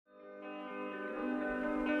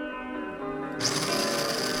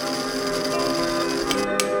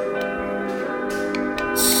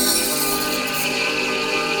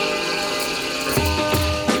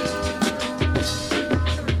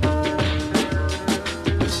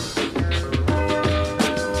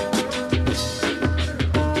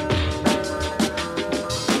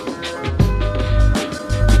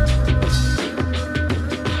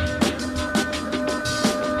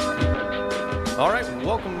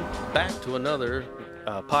welcome back to another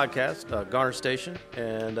podcast, Garner Station.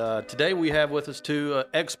 And today we have with us two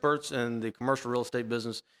experts in the commercial real estate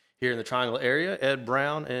business here in the Triangle area, Ed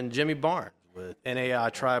Brown and Jimmy Barnes with NAI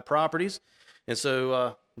Tribe Properties. And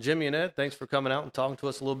so, Jimmy and Ed, thanks for coming out and talking to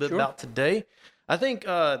us a little bit about today. I think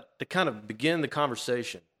to kind of begin the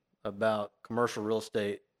conversation about commercial real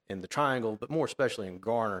estate in the Triangle, but more especially in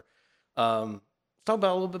Garner, let's talk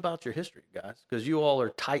about a little bit about your history, guys, because you all are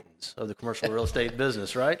titans of the commercial real estate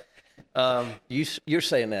business, right? You're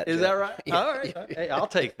saying that. Is Joe. that right? Yeah. All right. Hey, I'll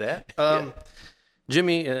take that.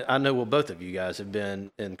 Jimmy, I know both of you guys have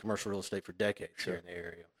been in commercial real estate for decades here in the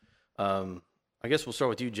area. I guess we'll start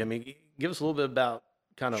with you, Jimmy. Give us a little bit about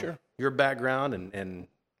kind of your background and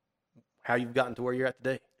how you've gotten to where you're at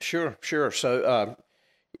today. Sure. So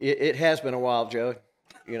it has been a while, Joe.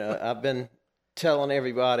 You know, I've been telling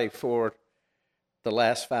everybody for the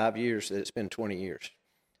last 5 years that it's been 20 years.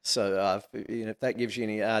 So if that gives you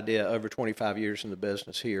any idea, over 25 years in the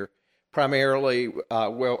business here. Primarily,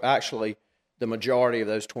 actually, the majority of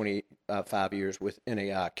those 25 years with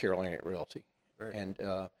NAI Carolina Realty. And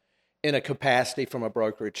in a capacity from a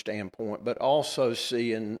brokerage standpoint, but also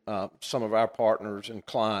seeing some of our partners and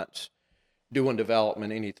clients doing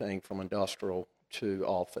development, anything from industrial to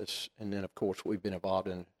office. And then, of course, we've been involved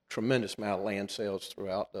in a tremendous amount of land sales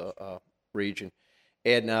throughout the region.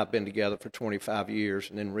 Ed and I have been together for 25 years,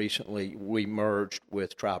 and then recently we merged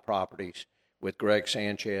with Tribe Properties with Greg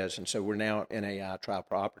Sanchez, and so we're now at NAI Tribe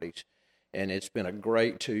Properties. And it's been a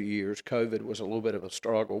great 2 years. COVID was a little bit of a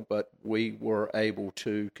struggle, but we were able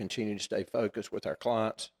to continue to stay focused with our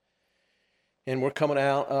clients. And we're coming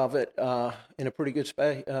out of it in a pretty good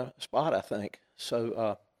spot, I think.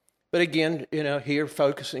 So, but again, you know, here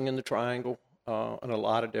focusing in the Triangle in a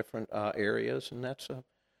lot of different areas, and that's a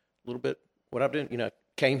little bit what I've done. You know,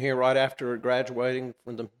 came here right after graduating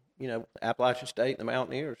from the Appalachian State and the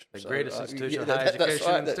Mountaineers. The greatest institution of higher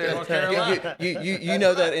education in the state of North Carolina. You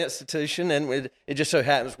know that institution, and it just so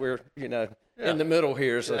happens we're, in the middle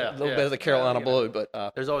here is a little bit of the Carolina blue. But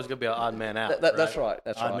there's always going to be an odd man out. That's right.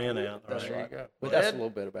 Odd man out. That's There right. you go. But that's a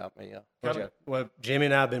little bit about me. Well, Jimmy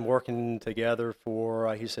and I have been working together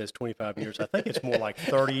for, he says 25 years. I think it's more like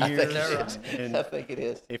 30 years. And I think it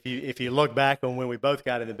is. If you look back on when we both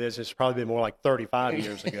got in the business, it's probably been more like 35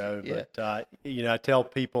 years ago. Yeah. But, I tell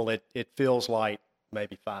people it feels like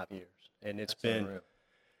maybe 5 years. And it's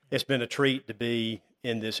been a treat to be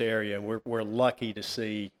in this area. And we're lucky to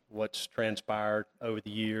see what's transpired over the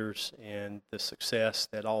years and the success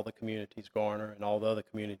that all the communities Garner and all the other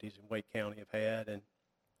communities in Wake County have had. And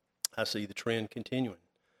I see the trend continuing.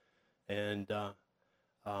 And,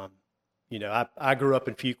 I grew up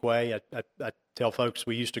in Fuquay. I tell folks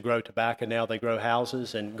we used to grow tobacco, now they grow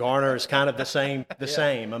houses. And Garner is kind of the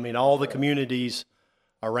same. I mean, all the communities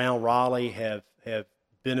around Raleigh have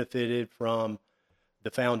benefited from the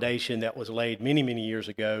foundation that was laid many, many years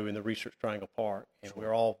ago in the Research Triangle Park. And we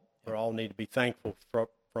all need to be thankful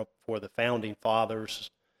for the founding fathers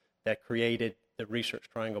that created the Research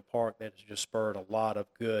Triangle Park that has just spurred a lot of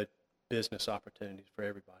good business opportunities for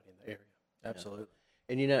everybody in the area. Absolutely.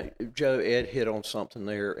 And, Joe, Ed hit on something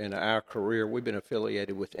there. In our career, we've been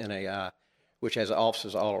affiliated with NAI, which has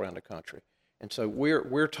offices all around the country. And so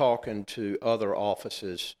we're talking to other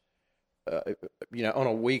offices on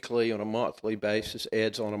a weekly, on a monthly basis.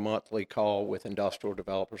 Ed's on a monthly call with industrial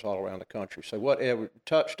developers all around the country. So what Ed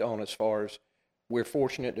touched on as far as we're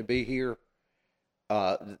fortunate to be here,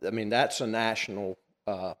 that's a national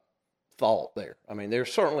thought there. I mean,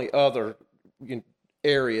 there's certainly other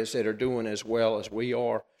areas that are doing as well as we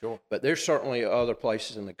are, but there's certainly other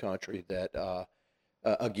places in the country that,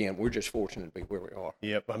 again, we're just fortunate to be where we are.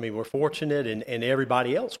 Yep. I mean, we're fortunate, and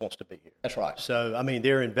everybody else wants to be here. That's right. So, I mean,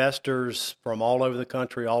 there are investors from all over the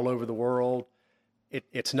country, all over the world.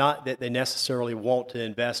 It's not that they necessarily want to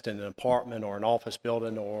invest in an apartment or an office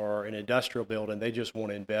building or an industrial building. They just want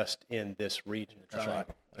to invest in this region. That's right.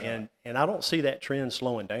 And I don't see that trend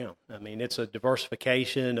slowing down. I mean, it's a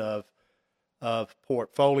diversification of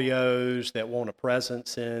portfolios that want a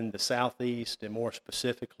presence in the Southeast and more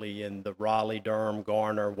specifically in the Raleigh, Durham,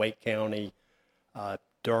 Garner, Wake County,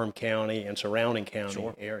 Durham County, and surrounding county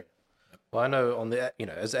area. Well, I know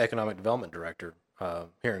as the economic development director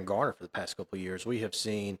here in Garner for the past couple of years, we have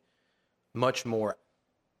seen much more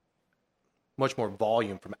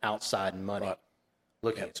volume from outside money,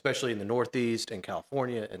 looking, especially in the Northeast and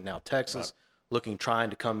California and now Texas,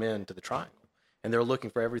 trying to come into the Triangle, and they're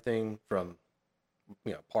looking for everything from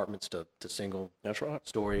apartments to single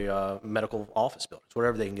story medical office buildings,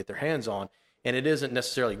 whatever they can get their hands on. And it isn't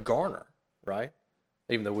necessarily Garner, right?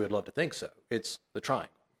 Even though we would love to think so. It's the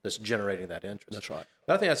Triangle. that's generating that interest. That's right.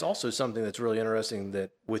 But I think that's also something that's really interesting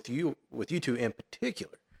that with you two in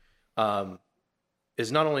particular,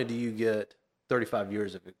 is not only do you get 35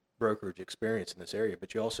 years of brokerage experience in this area,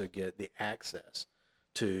 but you also get the access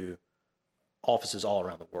to offices all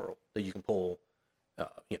around the world that you can pull,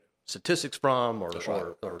 statistics from or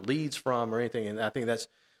leads from or anything. And I think that's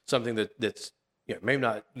something that's maybe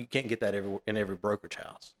not, you can't get that in every brokerage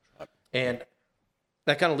house. Right. And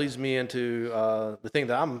that kind of leads me into the thing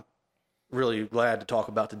that I'm really glad to talk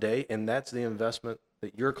about today, and that's the investment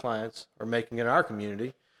that your clients are making in our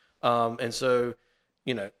community. And so,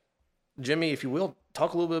 Jimmy, if you will,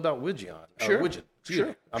 talk a little bit about Widgeon. Sure. Widgeon.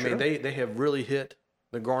 Sure. I mean, they have really hit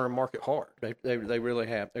the Garner market hard. They really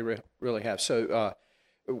have. They really have. So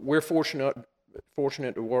we're fortunate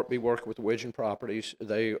to be working with Widgeon Properties.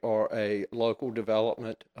 They are a local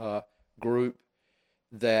development group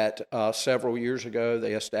that several years ago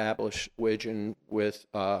they established Widgeon with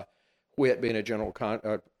Whit being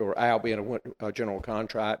Al being a general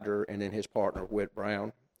contractor, and then his partner Whit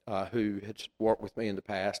Brown, who has worked with me in the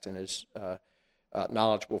past and is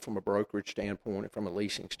knowledgeable from a brokerage standpoint and from a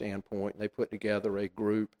leasing standpoint. They put together a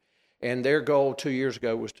group, and their goal 2 years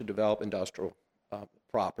ago was to develop industrial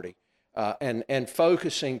property, and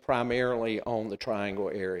focusing primarily on the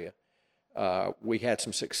Triangle area. We had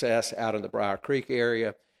some success out in the Briar Creek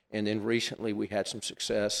area, and then recently we had some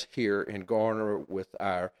success here in Garner with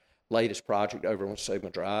our latest project over on Sigma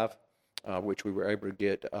Drive, which we were able to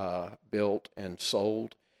get built and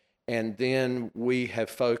sold. And then we have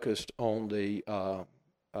focused on the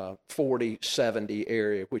 4070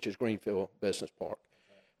 area, which is Greenfield Business Park.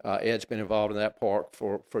 Ed's been involved in that park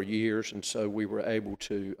for years, and so we were able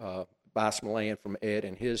to buy some land from Ed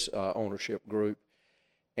and his ownership group.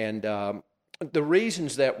 And the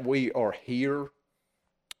reasons that we are here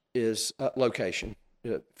is location.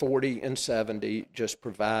 40 and 70 just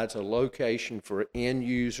provides a location for end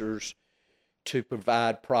users to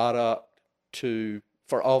provide product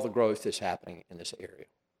for all the growth that's happening in this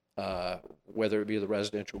area, whether it be the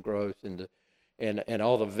residential growth and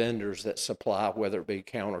all the vendors that supply, whether it be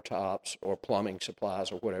countertops or plumbing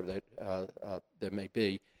supplies or whatever that may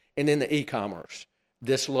be. And then the e-commerce.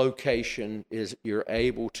 This location is, you're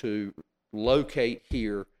able to locate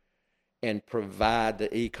here and provide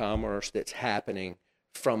the e-commerce that's happening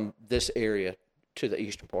from this area to the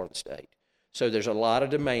eastern part of the state. So there's a lot of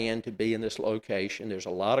demand to be in this location. There's a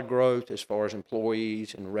lot of growth as far as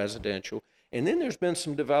employees and residential. And then there's been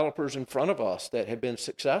some developers in front of us that have been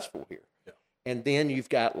successful here. Yeah. And then you've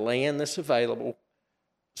got land that's available,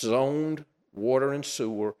 zoned water and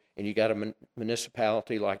sewer, and you got a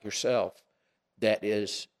municipality like yourself that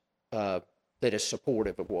is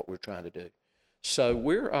supportive of what we're trying to do. So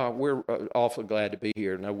we're awfully glad to be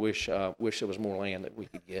here, and I wish there was more land that we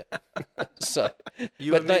could get. So,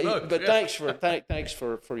 thanks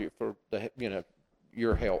for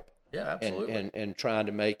your help. Yeah, absolutely. And trying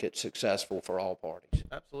to make it successful for all parties.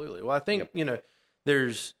 Absolutely. Well, I think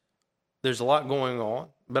there's a lot going on,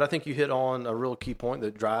 but I think you hit on a real key point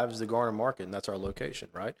that drives the Garner market, and that's our location,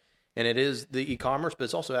 right? And it is the e-commerce, but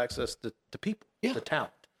it's also access to people, to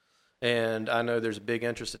talent. And I know there's a big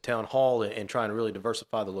interest at Town Hall in trying to really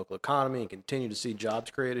diversify the local economy and continue to see jobs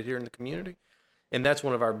created here in the community. And that's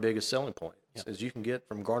one of our biggest selling points, is you can get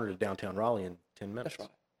from Garner to downtown Raleigh in 10 minutes. That's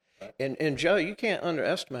right. And Joe, you can't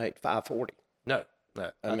underestimate 540. No.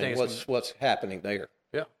 I mean, what's happening there?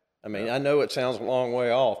 Yeah. I mean, I know it sounds a long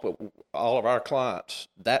way off, but all of our clients,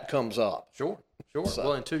 that comes up. Sure. So,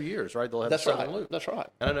 well, in 2 years, right? They'll have that's the Southern right. Loop. That's right.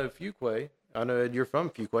 And I know Fuquay. I know, Ed, you're from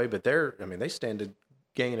Fuquay, but they stand to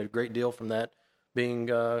gain a great deal from that being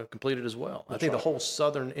completed as well. I think the whole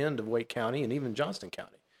southern end of Wake County and even Johnston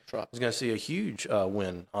County is going to see a huge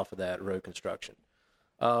win off of that road construction.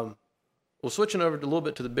 Well, switching over a little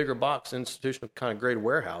bit to the bigger box institutional kind of grade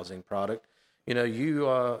warehousing product, you,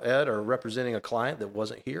 Ed, are representing a client that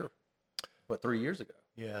wasn't here, 3 years ago?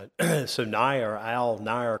 Yeah. So Al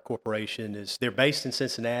Nair Corporation they're based in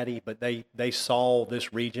Cincinnati, but they saw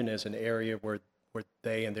this region as an area where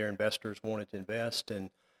they and their investors wanted to invest,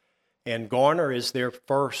 and Garner is their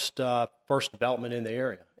first development in the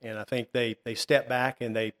area. And I think they stepped back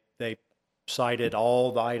and they cited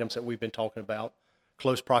all the items that we've been talking about: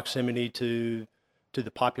 close proximity to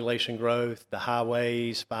the population growth, the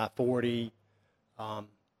highways, 540,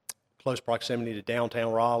 close proximity to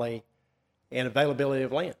downtown Raleigh, and availability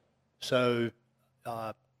of land. So,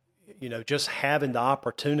 just having the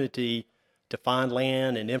opportunity to find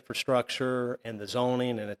land and infrastructure and the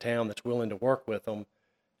zoning in a town that's willing to work with them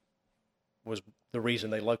was the reason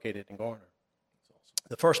they located in Garner. Awesome.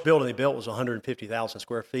 The first building they built was 150,000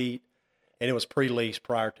 square feet, and it was pre-leased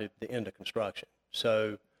prior to the end of construction.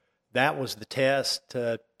 So that was the test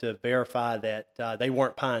to verify that they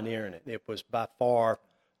weren't pioneering it. It was by far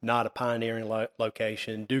not a pioneering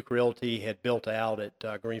location. Duke Realty had built out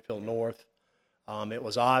at Greenfield North. It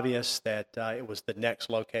was obvious that it was the next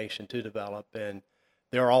location to develop, and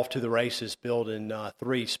they're off to the races building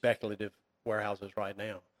 3 speculative warehouses right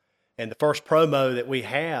now. And the first promo that we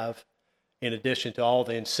have, in addition to all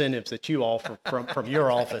the incentives that you offer from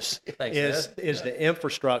your office, is the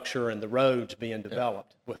infrastructure and the roads being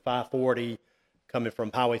developed, with 540 coming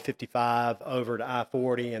from Highway 55 over to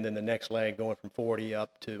I-40, and then the next leg going from 40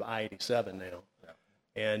 up to I-87 now. Yeah.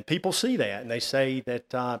 And people see that, and they say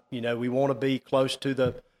that we want to be close to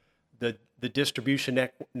the distribution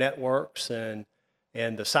networks, and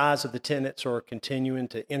the size of the tenants are continuing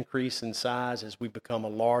to increase in size as we become a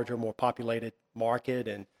larger, more populated market.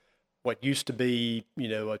 And what used to be,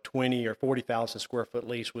 a 20 or 40,000 square foot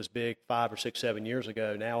lease was big 5 or 6, 7 years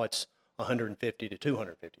ago. Now it's 150 to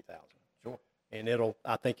 250,000. Sure. And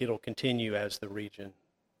I think it'll continue as the region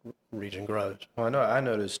grows. Well, I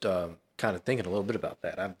noticed, kind of thinking a little bit about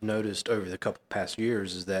that. I've noticed over the couple past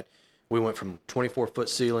years is that we went from 24-foot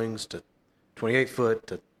ceilings to 28-foot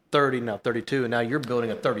to 30, now 32, and now you're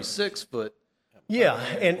building a 36-foot. Yeah,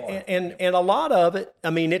 and a lot of it, I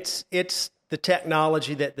mean, it's the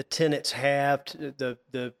technology that the tenants have,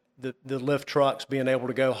 the lift trucks being able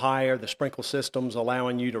to go higher, the sprinkle systems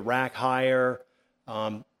allowing you to rack higher.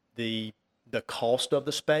 The cost of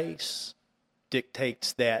the space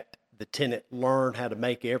dictates that the tenant learn how to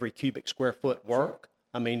make every cubic square foot work.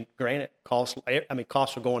 I mean, granted, costs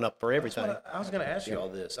are going up for everything. I was going to ask you all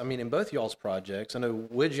this. I mean, in both y'all's projects, I know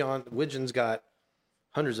Widgeon's got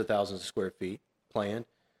hundreds of thousands of square feet planned.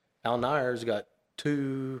 Al Nyer's got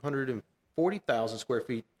 240,000 square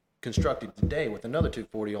feet constructed today, with another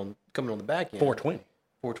 240 coming on the back end.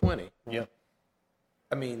 420. Yeah.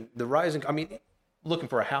 I mean, looking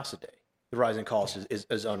for a house a day, the rising cost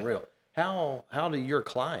is unreal. How do your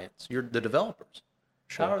clients, the developers,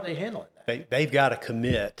 how are they handling that? They've got to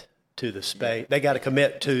commit to the space. They got to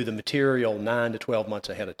commit to the material 9 to 12 months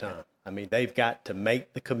ahead of time. I mean, they've got to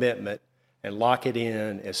make the commitment and lock it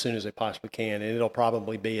in as soon as they possibly can, and it'll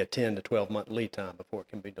probably be a 10 to 12 month lead time before it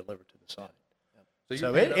can be delivered to the site.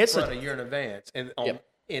 So it's a year in advance, and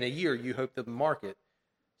in a year you hope the market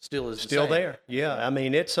still is still there. Yeah, I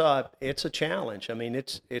mean, it's a challenge. I mean,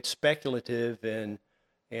 it's speculative, and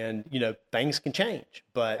things can change,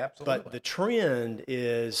 but the trend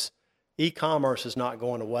is e-commerce is not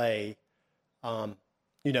going away.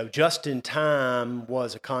 Just in time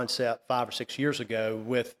was a concept 5 or 6 years ago.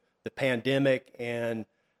 With the pandemic and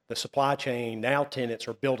the supply chain, now tenants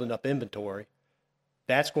are building up inventory.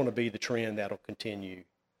 That's going to be the trend that'll continue.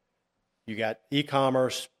 You got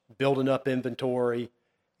e-commerce building up inventory,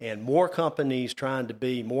 and more companies trying to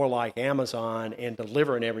be more like Amazon and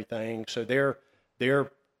delivering everything. So they're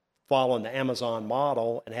following the Amazon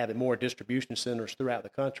model and having more distribution centers throughout the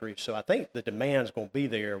country. So I think the demand is going to be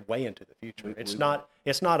there way into the future. It's not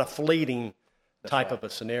a fleeting type of a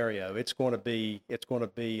scenario. It's going to be a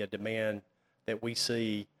demand that we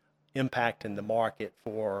see impacting the market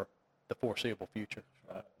for the foreseeable future.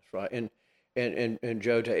 That's right. And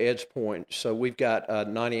Joe, to Ed's point, so we've got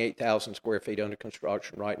 98,000 square feet under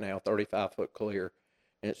construction right now, 35-foot clear,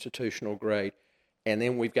 institutional grade. And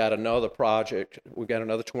then we've got another project. We've got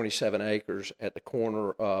another 27 acres at the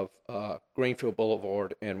corner of Greenfield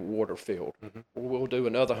Boulevard and Waterfield. Mm-hmm. We'll do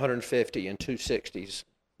another 150 and 260s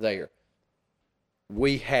there.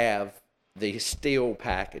 We have the steel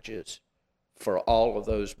packages for all of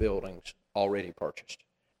those buildings already purchased.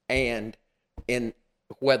 And in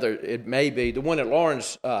whether it may be the one at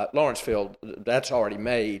Lawrenceville, that's already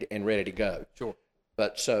made and ready to go. Sure.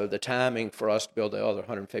 But so the timing for us to build the other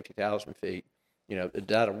 150,000 feet,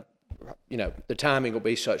 the timing will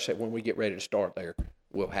be such that when we get ready to start there,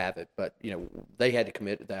 we'll have it. But, they had to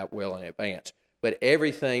commit to that well in advance. But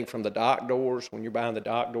everything from the dock doors, when you're buying the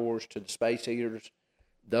dock doors, to the space heaters,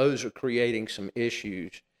 those are creating some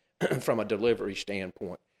issues from a delivery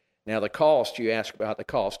standpoint. Now, the cost, you ask about the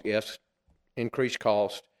cost, yes, increased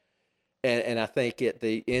cost. And I think at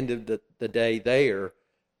the end of the day there,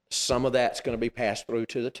 some of that's going to be passed through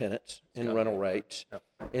to the tenants in rental rates. Yep.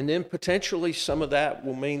 And then potentially some of that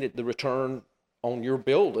will mean that the return on your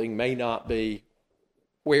building may not be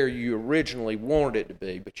where you originally wanted it to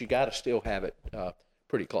be, but you got to still have it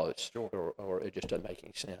pretty close, sure. or it just doesn't make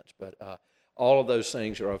any sense. But all of those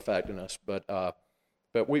things are affecting us. But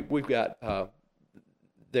we've got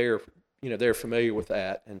they're familiar with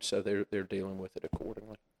that, and so they're dealing with it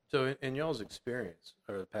accordingly. So in y'all's experience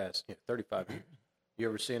over the past 35 years, you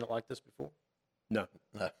ever seen it like this before? No.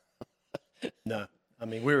 I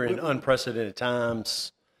mean, we're in unprecedented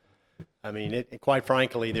times. I mean, quite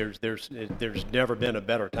frankly, there's never been a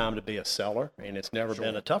better time to be a seller, and it's never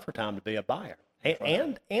been a tougher time to be a buyer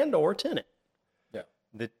and or a tenant. Yeah.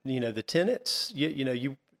 The tenants,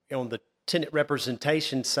 you on the tenant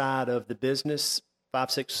representation side of the business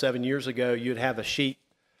 5, 6, 7 years ago, you'd have a sheet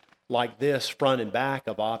like this, front and back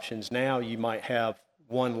of options. Now you might have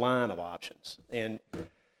one line of options, and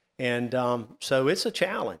so it's a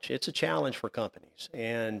challenge. It's a challenge for companies,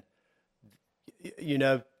 and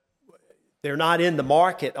they're not in the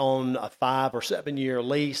market on a 5 or 7 year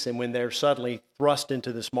lease, and when they're suddenly thrust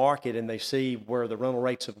into this market and they see where the rental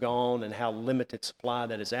rates have gone and how limited supply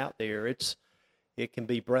that is out there, it can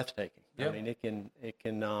be breathtaking. Yeah. I mean, it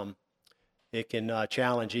can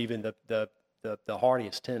challenge even the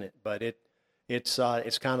hardiest tenant, but it's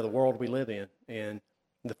kind of the world we live in. And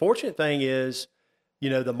the fortunate thing is,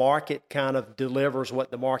 the market kind of delivers what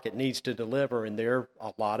the market needs to deliver, and there are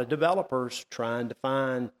a lot of developers trying to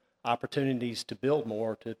find opportunities to build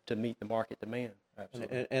more to meet the market demand.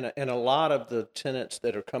 Absolutely. And a lot of the tenants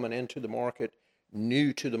that are coming into the market,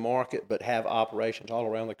 new to the market, but have operations all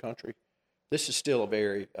around the country, this is still a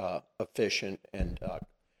very efficient and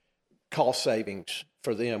cost savings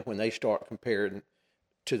for them when they start comparing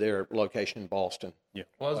to their location in Boston. Yeah.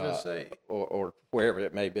 Well, I was going to say, or wherever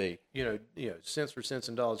it may be. Cents for cents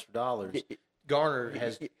and dollars for dollars. Garner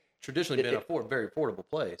has traditionally been a very affordable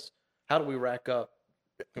place. How do we rack up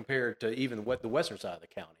compared to even what the western side of the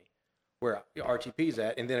county, where RTP is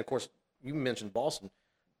at? And then, of course, you mentioned Boston.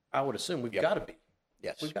 I would assume we've got to be.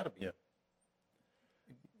 Yes. We've got to be.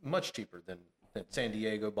 Much cheaper than San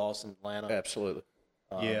Diego, Boston, Atlanta. Absolutely.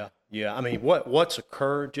 Yeah. I mean, what's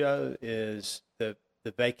occurred, Joe, is the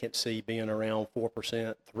vacancy being around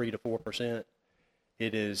 4%, 3 to 4%.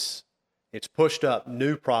 It's pushed up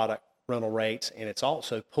new product rental rates, and it's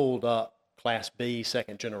also pulled up Class B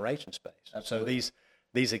second generation space. Absolutely. So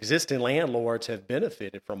these existing landlords have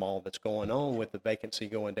benefited from all that's going on with the vacancy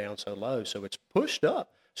going down so low. So it's pushed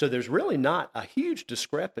up. So there's really not a huge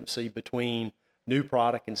discrepancy between new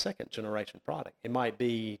product and second generation product. It might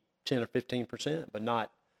be 10 or 15%, but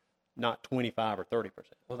not 25 or 30%.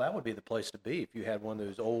 Well, that would be the place to be if you had one of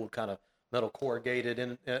those old kind of metal corrugated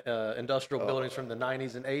industrial buildings from the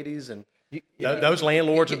 90s and 80s. And those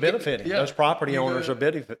landlords are benefiting. Yeah. Those property owners are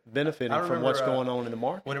benefiting from what's going on in the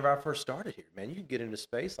market. Whenever I first started here, man, you could get into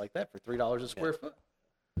space like that for $3 a square foot,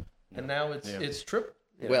 and now it's triple.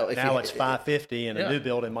 Well, now it's $550, and a new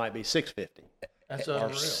building might be $650. That's or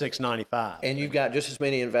unreal. $695. And you've got just as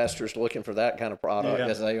many investors looking for that kind of product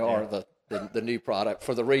as they are the new product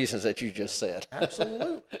for the reasons that you just said.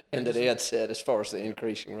 Absolutely. And that Ed said as far as the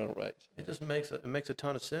increasing rental rates. It just makes a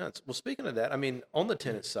ton of sense. Well, speaking of that, I mean, on the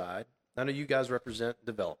tenant side, I know you guys represent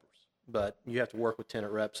developers, but you have to work with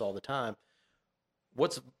tenant reps all the time.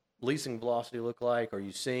 What's leasing velocity look like? Are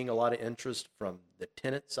you seeing a lot of interest from the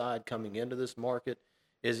tenant side coming into this market?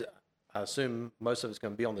 I assume most of it's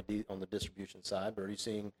going to be on the distribution side, but are you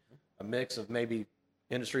seeing a mix of maybe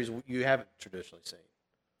industries you haven't traditionally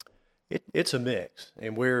seen? It's a mix,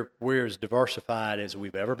 and we're as diversified as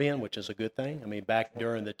we've ever been, which is a good thing. I mean, back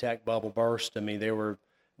during the tech bubble burst, I mean, there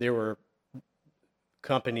were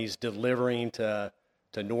companies delivering to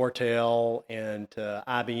Nortel and to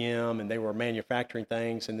IBM, and they were manufacturing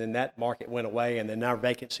things, and then that market went away, and then our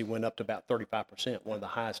vacancy went up to about 35%, one of the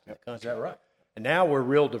highest in the country. Is that right? And now we're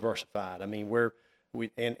real diversified. I mean,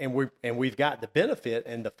 we've got the benefit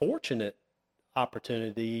and the fortunate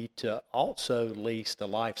opportunity to also lease to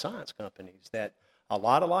life science companies. That a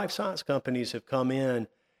lot of life science companies have come in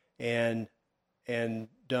and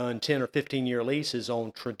done 10 or 15 year leases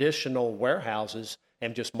on traditional warehouses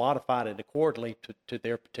and just modified it accordingly to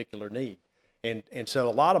their particular need. And so a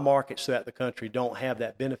lot of markets throughout the country don't have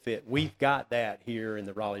that benefit. We've got that here in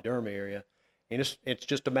the Raleigh-Durham area. And it's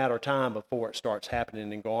just a matter of time before it starts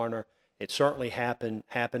happening in Garner. It's certainly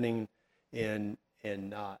happening in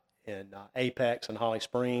Apex and Holly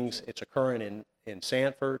Springs. It's occurring in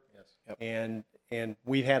Sanford. Yes. Yep. And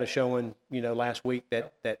we had a showing, last week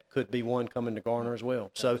that could be one coming to Garner as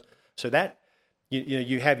well. So that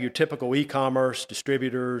you have your typical e-commerce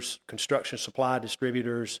distributors, construction supply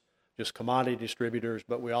distributors, just commodity distributors,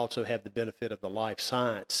 but we also have the benefit of the life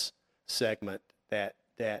science segment that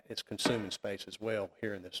it's consuming space as well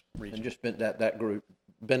here in this region. And just that group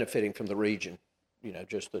benefiting from the region,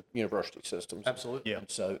 just the university systems. Absolutely. Yeah. And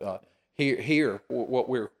so here, what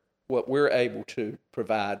we're able to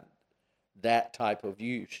provide that type of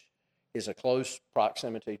use is a close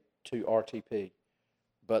proximity to RTP,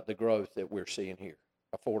 but the growth that we're seeing here,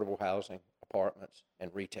 affordable housing, apartments,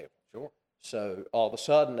 and retail. Sure. So all of a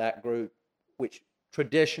sudden that group, which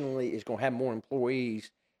traditionally is going to have more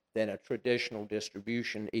employees than a traditional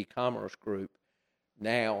distribution e-commerce group.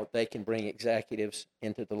 Now they can bring executives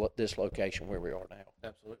into this location where we are now.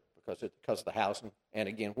 Absolutely. Because of the housing, and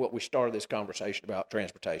again, what we started this conversation about,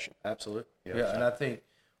 transportation. Absolutely. Yeah, and I think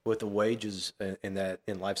with the wages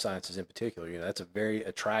in life sciences in particular, that's a very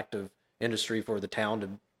attractive industry for the town to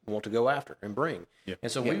want to go after and bring. Yeah.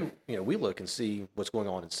 And so we look and see what's going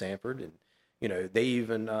on in Sanford, and they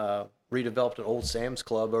even redeveloped an old Sam's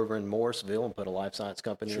Club over in Morrisville and put a life science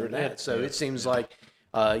company in that. So it seems like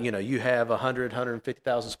you have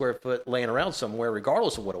 150,000 square foot laying around somewhere,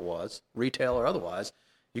 regardless of what it was, retail or otherwise.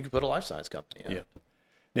 You could put a life science company in. Yeah.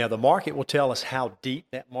 Now, the market will tell us how deep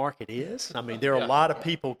that market is. I mean, there are a lot of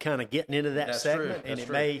people kind of getting into that segment,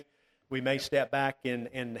 and we may step back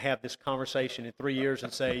and have this conversation in 3 years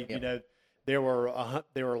and say, there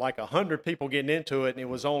were like 100 people getting into it, and it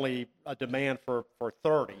was only a demand for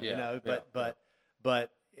 30. But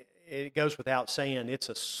it goes without saying it's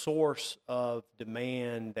a source of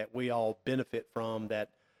demand that we all benefit from that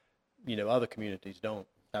other communities don't.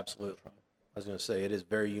 Absolutely. I was going to say it is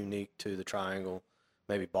very unique to the Triangle,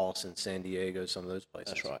 maybe Boston, San Diego, some of those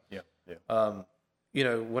places. That's right. Yeah.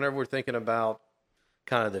 Whenever we're thinking about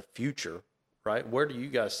kind of the future, right, where do you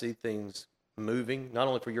guys see things moving, not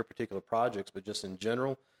only for your particular projects, but just in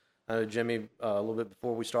general? I know, Jimmy, a little bit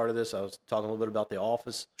before we started this, I was talking a little bit about the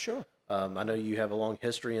office. Sure. I know you have a long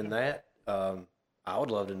history in that. I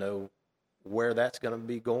would love to know where that's going to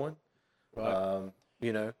be going. Right.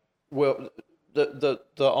 Well, the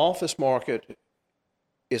office market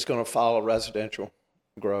is going to follow residential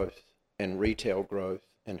growth and retail growth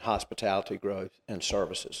and hospitality growth and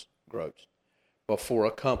services growth. Before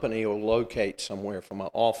a company will locate somewhere from an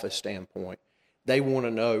office standpoint, they want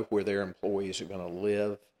to know where their employees are going to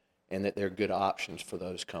live and that there are good options for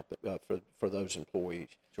those for those employees.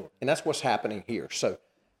 Sure. And that's what's happening here. So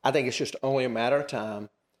I think it's just only a matter of time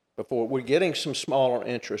before we're getting some smaller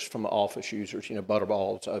interest from office users,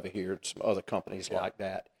 Butterball's over here, and some other companies like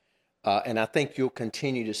that. And I think you'll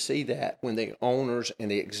continue to see that when the owners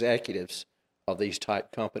and the executives of these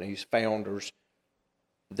type companies, founders,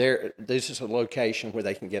 this is a location where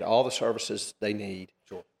they can get all the services they need,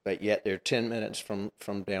 sure, but yet they're 10 minutes from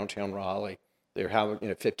downtown Raleigh.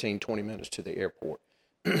 They're 15, 20 minutes to the airport.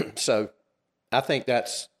 So I think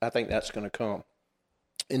that's going to come.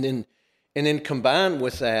 And then combined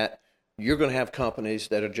with that, you're going to have companies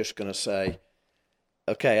that are just going to say,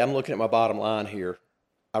 okay, I'm looking at my bottom line here.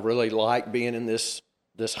 I really like being in this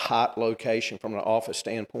hot location from an office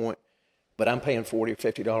standpoint, but I'm paying $40 or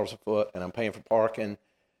 $50 a foot, and I'm paying for parking.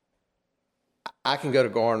 I can go to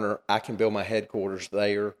Garner. I can build my headquarters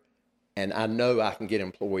there, and I know I can get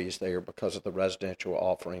employees there because of the residential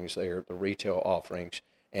offerings there, the retail offerings.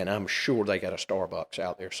 And I'm sure they got a Starbucks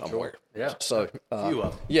out there somewhere. Sure. Yeah. So a few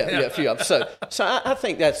of them. Yeah, a few of them. So I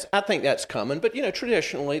think that's coming. But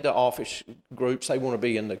traditionally the office groups, they want to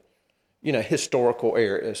be in the historical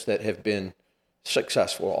areas that have been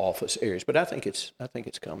successful office areas. But I think it's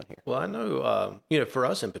coming here. Well, I know for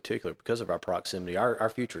us in particular, because of our proximity, our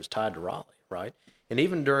future is tied to Raleigh, right? And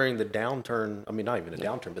even during the downturn, I mean not even a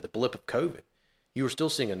downturn, but the blip of COVID, you were still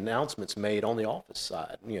seeing announcements made on the office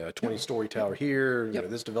side. A 20-story tower here.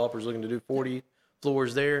 This developer's looking to do 40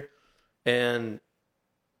 floors there. And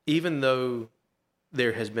even though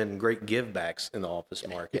there has been great givebacks in the office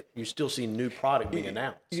market, you still see new product being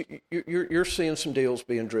announced. You're seeing some deals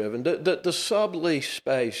being driven. The sublease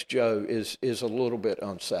space, Joe, is a little bit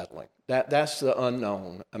unsettling. That's the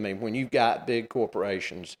unknown. I mean, when you've got big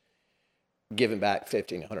corporations giving back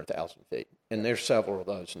 50 and 100,000 feet, and there's several of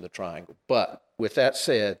those in the Triangle. But with that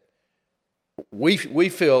said, we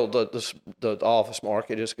feel that the office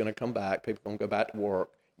market is going to come back. People are going to go back to work.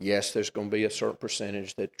 Yes, there's going to be a certain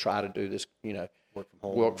percentage that try to do this,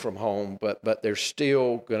 work from home. But there's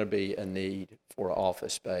still going to be a need for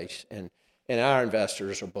office space, and our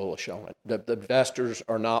investors are bullish on it. The investors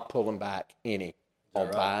are not pulling back any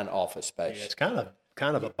on buying office space. Yeah, it's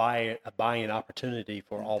kind of a buying opportunity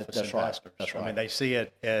for office investors. That's right. I mean, they see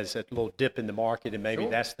it as a little dip in the market, and maybe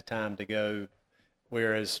that's the time to go.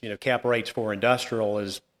 Whereas cap rates for industrial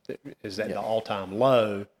is at the all-time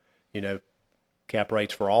low. Cap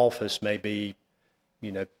rates for office may be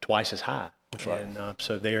twice as high. That's right. And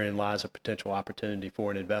so therein lies a potential opportunity for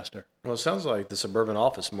an investor. Well, it sounds like the suburban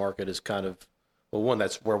office market is kind of one,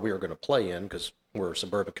 that's where we are going to play in because we're a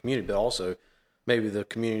suburban community, but also maybe the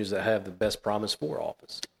communities that have the best promise for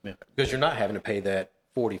office. Yeah. Because you're not having to pay that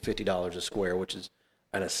 $40, $50 a square, which is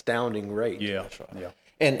an astounding rate. Yeah. That's right. Yeah.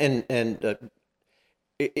 And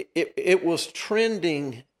it was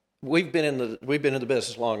trending. We've been in the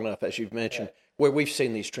business long enough, as you've mentioned, where we've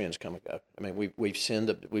seen these trends come and go. I mean, we've seen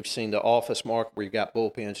the office market where you've got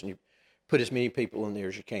bullpens and you put as many people in there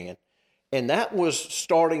as you can, and that was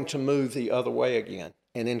starting to move the other way again.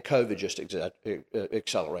 And then COVID just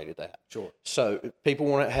accelerated that. Sure. So people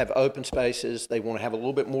want to have open spaces. They want to have a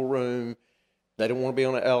little bit more room. They don't want to be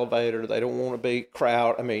on an elevator. They don't want to be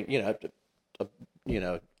crowd. I mean,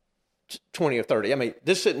 20 or 30. I mean,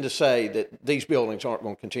 this isn't to say that these buildings aren't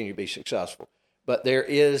going to continue to be successful, but there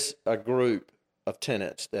is a group of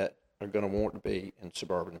tenants that are going to want to be in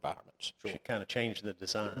suburban environments. Should kind of change the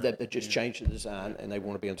design. That just change the design, and they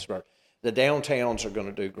want to be in suburban. The downtowns are going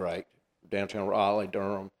to do great. Downtown Raleigh,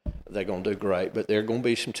 Durham, they're going to do great, but there are going to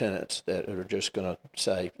be some tenants that are just going to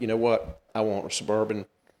say, you know what, I want a suburban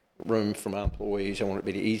room for my employees. I want it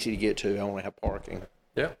to be easy to get to. I want to have parking.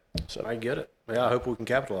 Yeah, so I get it. Yeah, I hope we can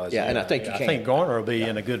capitalize. Yeah, on and that. I think you can. I think Garner will be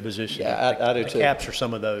in a good position. Yeah, I do to too. capture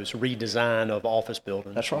some of those redesign of office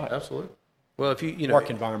buildings. That's right. Absolutely. Well, if you Work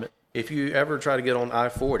environment. if you ever try to get on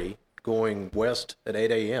I-40 going west at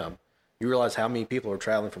 8 a.m., you realize how many people are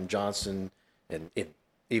traveling from Johnson and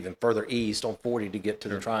even further east on 40 to get to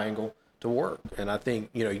the Triangle to work. And I think,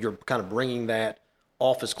 you're kind of bringing that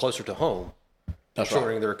office closer to home,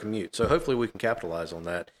 shortening their commute. So hopefully we can capitalize on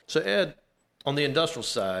that. So Ed, on the industrial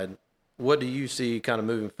side, what do you see kind of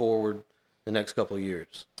moving forward the next couple of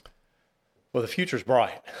years? Well, the future's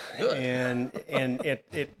bright, and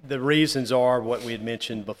the reasons are what we had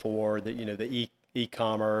mentioned before, that the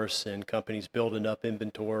e-commerce and companies building up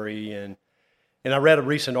inventory, and I read a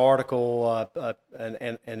recent article.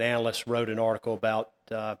 An analyst wrote an article about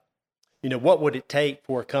what would it take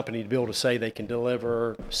for a company to be able to say they can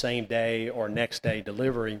deliver same day or next day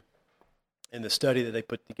delivery, and the study that they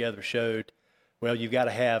put together showed, well, you've got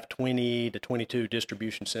to have 20 to 22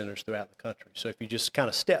 distribution centers throughout the country. So if you just kind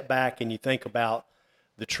of step back and you think about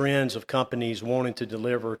the trends of companies wanting to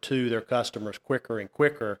deliver to their customers quicker and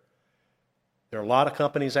quicker, there are a lot of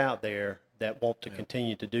companies out there that want to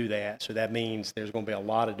continue to do that. So that means there's going to be a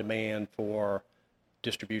lot of demand for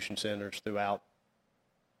distribution centers throughout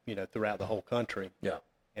the whole country. Yeah.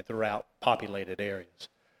 And throughout populated areas.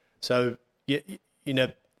 So,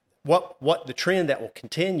 what the trend that will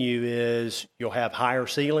continue is you'll have higher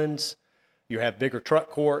ceilings, you'll have bigger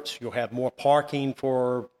truck courts, you'll have more parking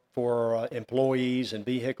for employees and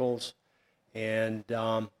vehicles, and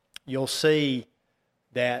you'll see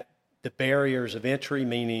that the barriers of entry,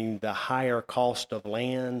 meaning the higher cost of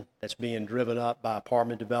land that's being driven up by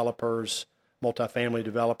apartment developers, multifamily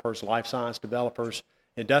developers, life science developers,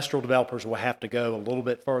 industrial developers will have to go a little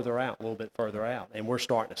bit further out, and we're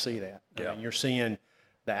starting to see that. Yeah. I mean, you're seeing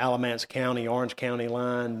the Alamance County, Orange County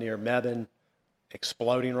line near Mebane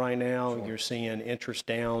exploding right now. Sure. You're seeing interest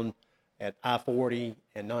down at I-40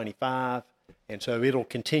 and 95, and so it'll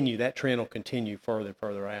continue. That trend will continue further and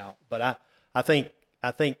further out. But I think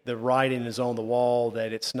the writing is on the wall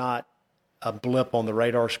that it's not a blip on the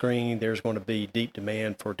radar screen. There's going to be deep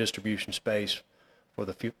demand for distribution space for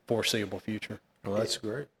the foreseeable future. Well, that's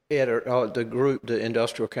great. Ed, the group, the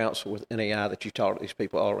Industrial Council with NAI that you talk to these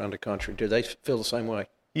people all around the country, do they feel the same way?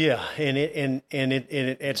 Yeah, and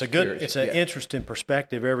it's a good, it's an interesting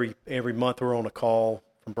perspective. Every month we're on a call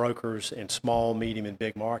from brokers in small, medium, and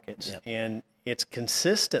big markets, and it's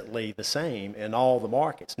consistently the same in all the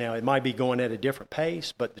markets. Now, it might be going at a different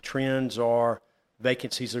pace, but the trends are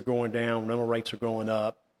vacancies are going down, rental rates are going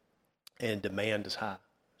up, and demand is high.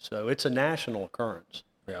 So it's a national occurrence.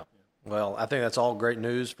 Yeah. Well, I think that's all great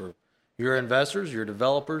news for your investors, your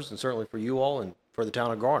developers, and certainly for you all and for the town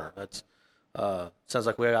of Garner. That's sounds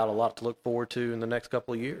like we got a lot to look forward to in the next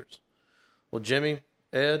couple of years. Well, Jimmy,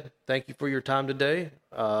 Ed, thank you for your time today.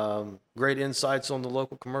 Great insights on the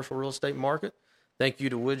local commercial real estate market. Thank you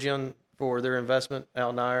to Widgeon for their investment. Al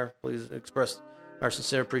and I please express our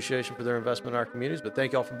sincere appreciation for their investment in our communities. But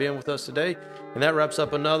thank you all for being with us today. And that wraps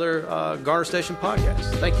up another Garner Station podcast.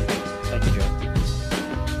 Thank you. Thank you, Joe.